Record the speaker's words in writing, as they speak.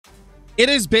It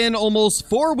has been almost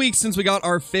 4 weeks since we got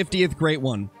our 50th Great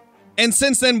One. And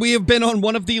since then, we have been on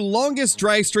one of the longest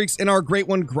dry streaks in our Great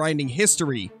One grinding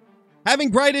history.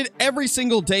 Having grinded every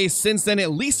single day since then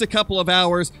at least a couple of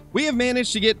hours, we have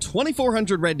managed to get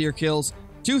 2,400 red deer kills,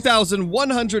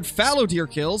 2,100 fallow deer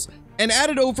kills, and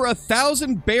added over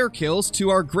 1,000 bear kills to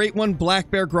our Great One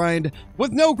black bear grind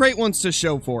with no Great Ones to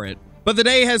show for it. But the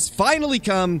day has finally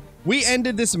come. We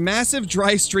ended this massive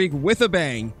dry streak with a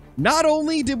bang. Not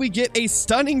only did we get a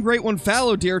stunning Great One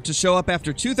fallow deer to show up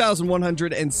after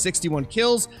 2,161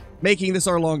 kills, making this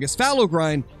our longest fallow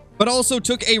grind, but also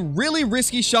took a really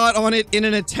risky shot on it in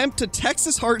an attempt to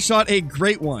Texas heart shot a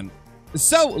Great One.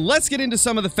 So let's get into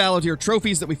some of the fallow deer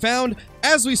trophies that we found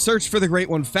as we search for the Great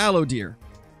One fallow deer.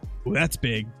 Oh, that's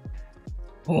big.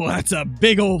 Oh, that's a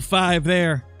big old 5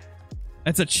 there.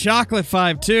 That's a chocolate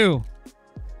 5 too.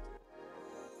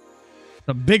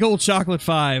 A big old chocolate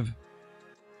 5.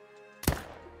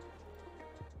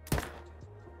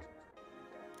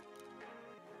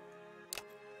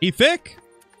 He thick?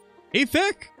 He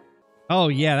thick? Oh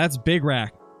yeah, that's big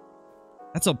rack.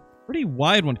 That's a pretty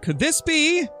wide one. Could this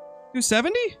be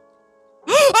 270?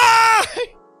 Ah!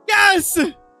 Yes! No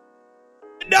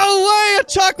way! A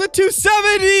chocolate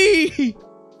 270!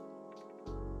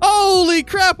 Holy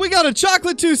crap, we got a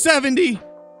chocolate 270!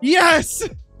 Yes!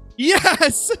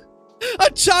 Yes! A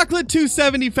chocolate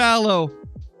 270 fallow!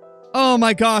 Oh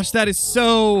my gosh, that is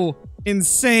so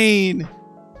insane!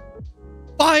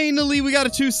 Finally, we got a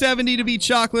 270 to be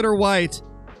chocolate or white.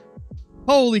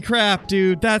 Holy crap,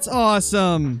 dude. That's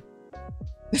awesome.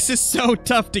 This is so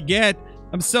tough to get.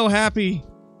 I'm so happy.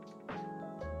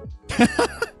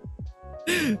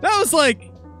 That was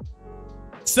like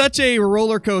such a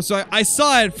roller coaster. I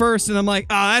saw it first and I'm like,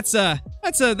 ah, that's a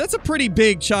pretty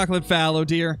big chocolate fallow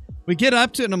deer. We get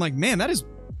up to it and I'm like, man, that's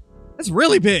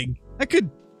really big. That could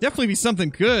definitely be something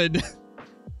good.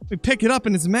 We pick it up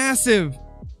and it's massive.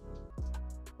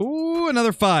 Ooh,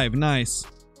 another 5. Nice.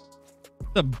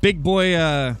 The big boy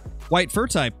white fur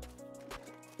type.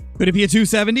 Could it be a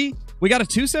 270? We got a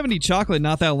 270 chocolate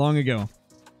not that long ago.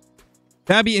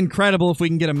 That'd be incredible if we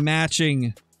can get a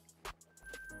matching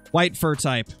white fur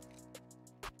type.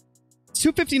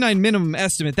 259 minimum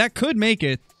estimate. That could make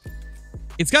it.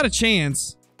 It's got a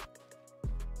chance.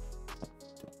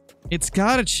 It's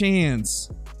got a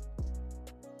chance.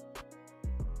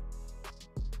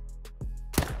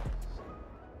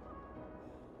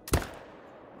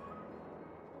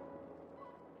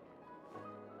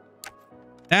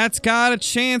 That's got a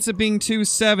chance of being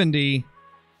 270.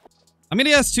 I'm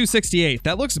gonna guess 268.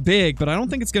 That looks big, but I don't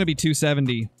think it's gonna be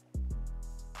 270.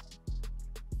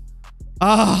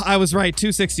 Ah, I was right.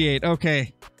 268.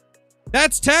 Okay.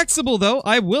 That's taxable, though.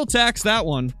 I will tax that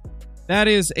one. That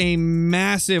is a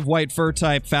massive white fur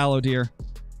type fallow deer.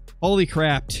 Holy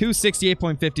crap.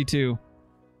 268.52.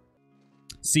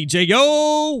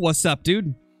 CJO! What's up,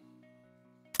 dude?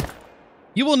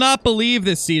 You will not believe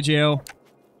this, CJO.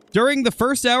 During the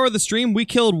first hour of the stream, we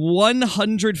killed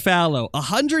 100 fallow.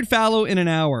 100 fallow in an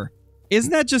hour.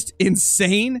 Isn't that just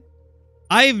insane?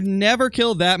 I've never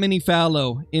killed that many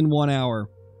fallow in 1 hour.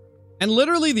 And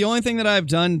literally the only thing that I've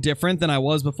done different than I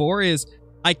was before is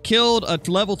I killed a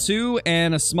level 2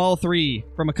 and a small 3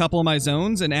 from a couple of my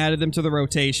zones and added them to the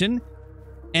rotation.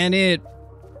 And it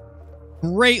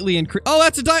greatly increased. Oh,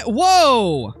 that's a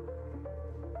Whoa!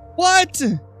 What?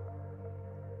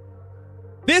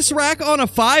 This rack on a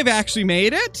 5 actually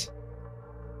made it?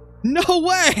 No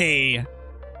way!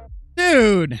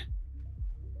 Dude.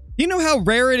 You know how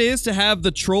rare it is to have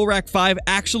the Troll Rack 5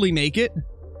 actually make it?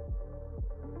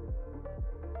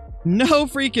 No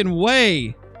freaking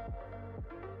way.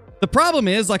 The problem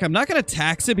is, like, I'm not going to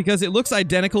tax it because it looks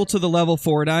identical to the level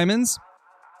 4 diamonds.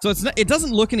 So it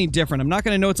doesn't look any different. I'm not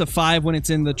going to know it's a 5 when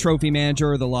it's in the Trophy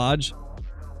Manager or the Lodge.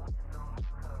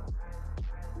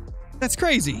 That's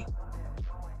crazy.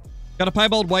 Got a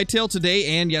piebald whitetail today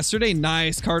and yesterday.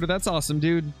 Nice, Carter. That's awesome,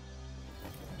 dude.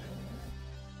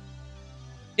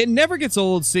 It never gets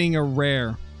old seeing a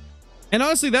rare. And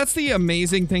honestly, that's the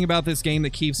amazing thing about this game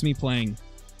that keeps me playing.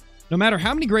 No matter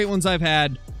how many great ones I've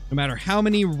had, no matter how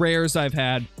many rares I've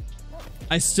had,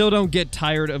 I still don't get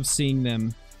tired of seeing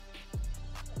them.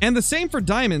 And the same for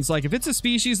diamonds. Like, if it's a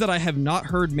species that I have not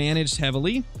heard managed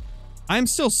heavily, I'm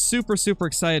still super, super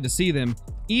excited to see them,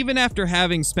 even after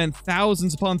having spent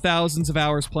thousands upon thousands of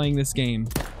hours playing this game.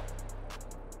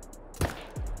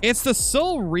 It's the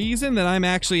sole reason that I'm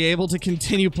actually able to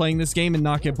continue playing this game and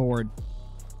not get bored.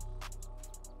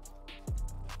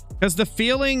 Because the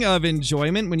feeling of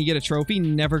enjoyment when you get a trophy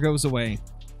never goes away.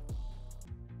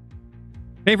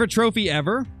 Favorite trophy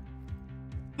ever?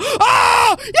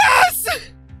 Oh! Yes!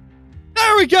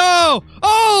 There we go.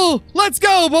 Oh, let's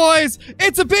go, boys.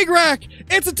 It's a big rack.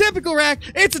 It's a typical rack.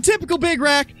 It's a typical big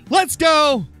rack. Let's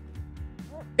go.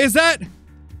 Is that...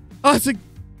 Oh, is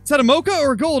that a mocha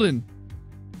or a golden?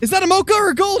 Is that a mocha or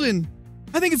a golden?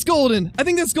 I think it's golden. I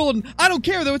think that's golden. I don't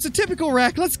care, though. It's a typical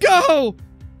rack. Let's go.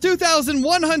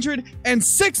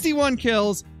 2,161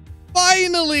 kills.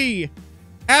 Finally,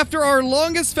 after our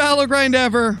longest fallow grind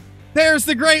ever, there's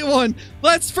the great one.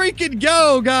 Let's freaking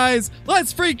go, guys.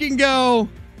 Let's freaking go.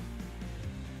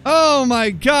 Oh my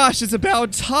gosh, it's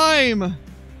about time.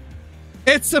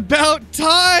 It's about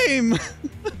time.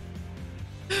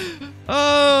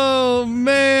 Oh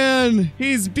man,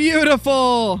 he's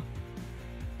beautiful.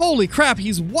 Holy crap,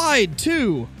 he's wide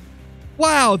too.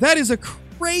 Wow, that is a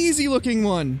crazy looking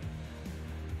one.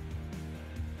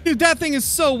 Dude, that thing is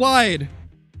so wide.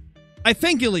 I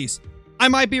think, at least. I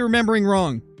might be remembering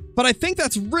wrong, but I think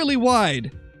that's really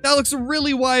wide. That looks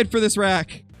really wide for this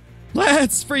rack.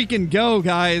 Let's freaking go,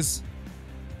 guys.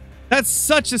 That's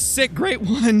such a sick, great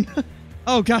one.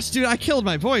 Oh gosh, dude, I killed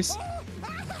my voice.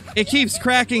 It keeps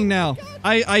cracking now.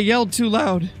 I yelled too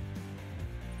loud.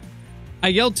 I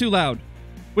yelled too loud,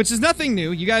 which is nothing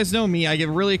new. You guys know me. I get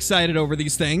really excited over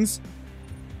these things.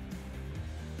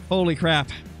 Holy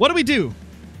crap. What do we do?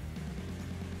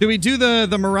 Do we do the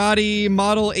Marathi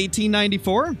model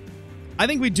 1894? I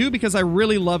think we do because I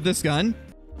really love this gun.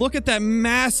 Look at that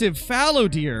massive fallow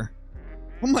deer.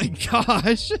 Oh my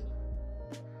gosh.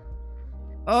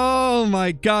 Oh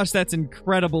my gosh, that's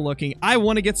incredible looking. I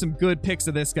want to get some good pics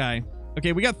of this guy.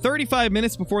 Okay, we got 35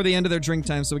 minutes before the end of their drink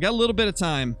time, so we got a little bit of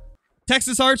time.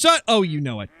 Texas Hardshot? Oh, you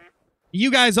know it.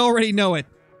 You guys already know it.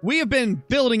 We have been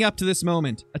building up to this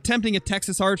moment, attempting a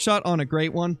Texas Hardshot on a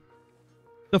great one.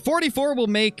 The 44 will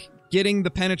make getting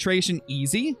the penetration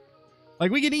easy.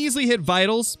 Like, we can easily hit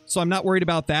vitals, so I'm not worried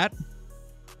about that.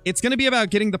 It's going to be about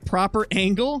getting the proper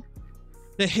angle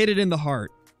to hit it in the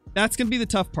heart. That's going to be the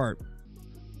tough part.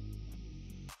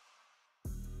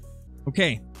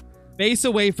 Okay, face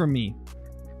away from me.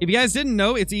 If you guys didn't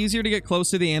know, it's easier to get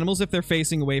close to the animals if they're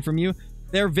facing away from you.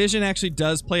 Their vision actually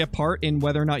does play a part in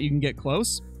whether or not you can get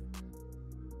close.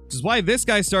 Which is why this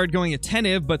guy started going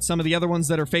attentive, but some of the other ones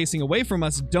that are facing away from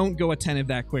us don't go attentive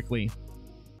that quickly.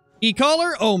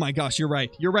 E-collar? Oh my gosh, you're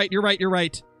right. You're right, you're right, you're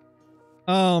right.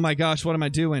 Oh my gosh, what am I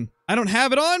doing? I don't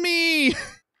have it on me!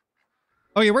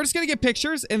 Okay, we're just gonna get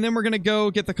pictures, and then we're gonna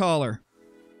go get the collar.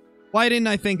 Why didn't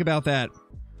I think about that?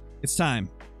 It's time.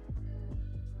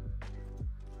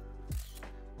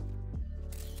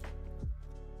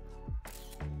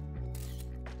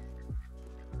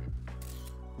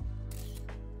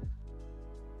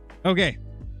 Okay,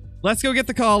 let's go get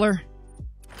the collar,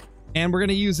 and we're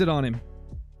gonna use it on him.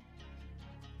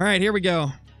 All right, here we go.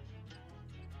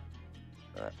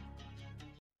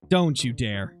 Don't you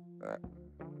dare.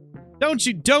 Don't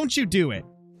you do it.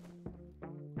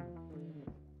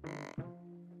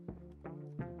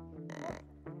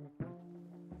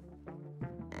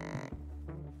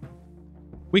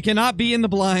 We cannot be in the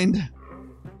blind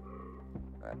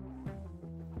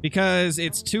because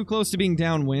it's too close to being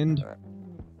downwind.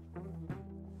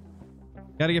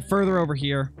 Gotta get further over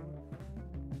here.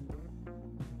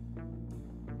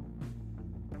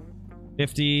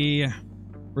 50.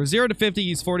 For 0 to 50,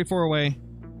 he's 44 away.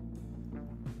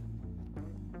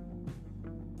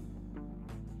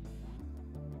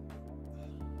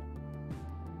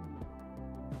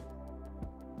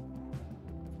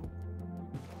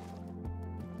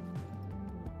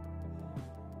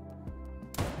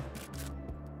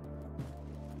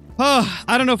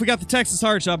 I don't know if we got the Texas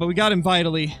Hardshot, but we got him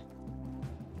vitally.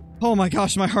 Oh my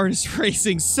gosh, my heart is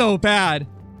racing so bad.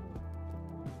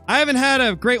 I haven't had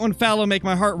a great one fallow make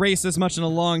my heart race this much in a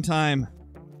long time.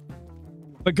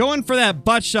 But going for that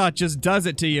butt shot just does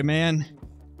it to you, man.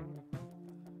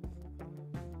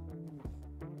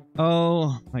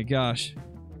 Oh my gosh.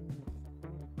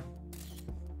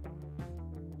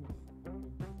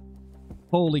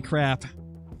 Holy crap.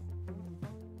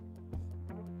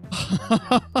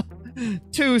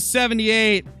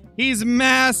 278. He's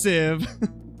massive.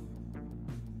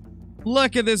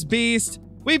 Look at this beast.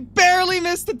 We barely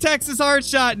missed the Texas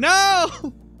Hardshot.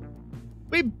 No!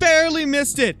 We barely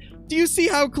missed it. Do you see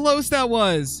how close that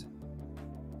was?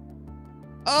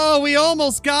 Oh, we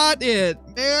almost got it.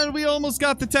 Man, we almost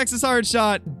got the Texas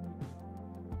Hardshot.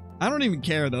 I don't even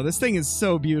care, though. This thing is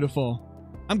so beautiful.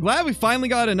 I'm glad we finally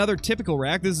got another typical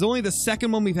rack. This is only the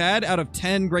second one we've had out of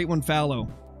 10 Great One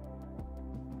Fallow.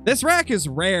 This rack is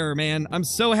rare, man. I'm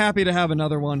so happy to have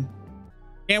another one.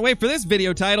 Can't wait for this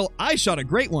video title. I shot a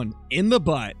great one in the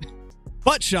butt.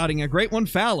 Butt shotting a Great One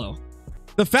Fallow.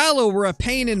 The fallow were a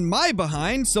pain in my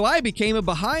behind, so I became a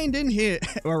behind in his,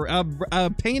 or a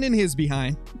pain in his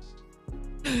behind.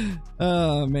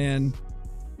 Oh, man.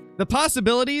 The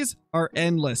possibilities are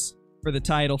endless for the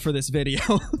title for this video.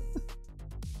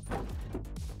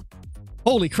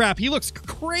 Holy crap, he looks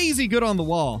crazy good on the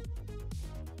wall.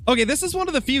 Okay, this is one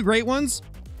of the few great ones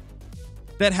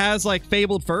that has, like,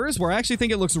 fabled furs, where I actually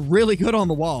think it looks really good on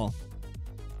the wall.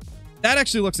 That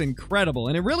actually looks incredible,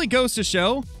 and it really goes to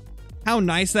show how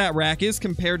nice that rack is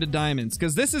compared to diamonds,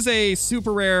 because this is a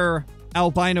super rare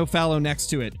albino fallow next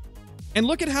to it. And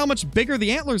look at how much bigger the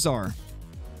antlers are.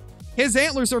 His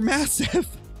antlers are massive.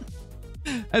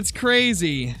 That's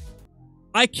crazy.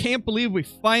 I can't believe we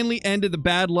finally ended the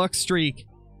bad luck streak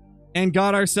and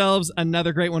got ourselves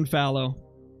another great one fallow.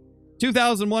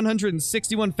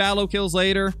 2,161 fallow kills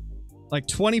later, like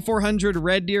 2,400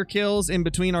 red deer kills in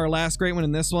between our last great one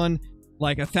and this one,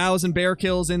 like 1,000 bear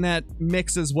kills in that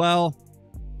mix as well.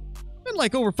 Been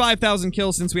like over 5,000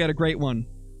 kills since we had a great one.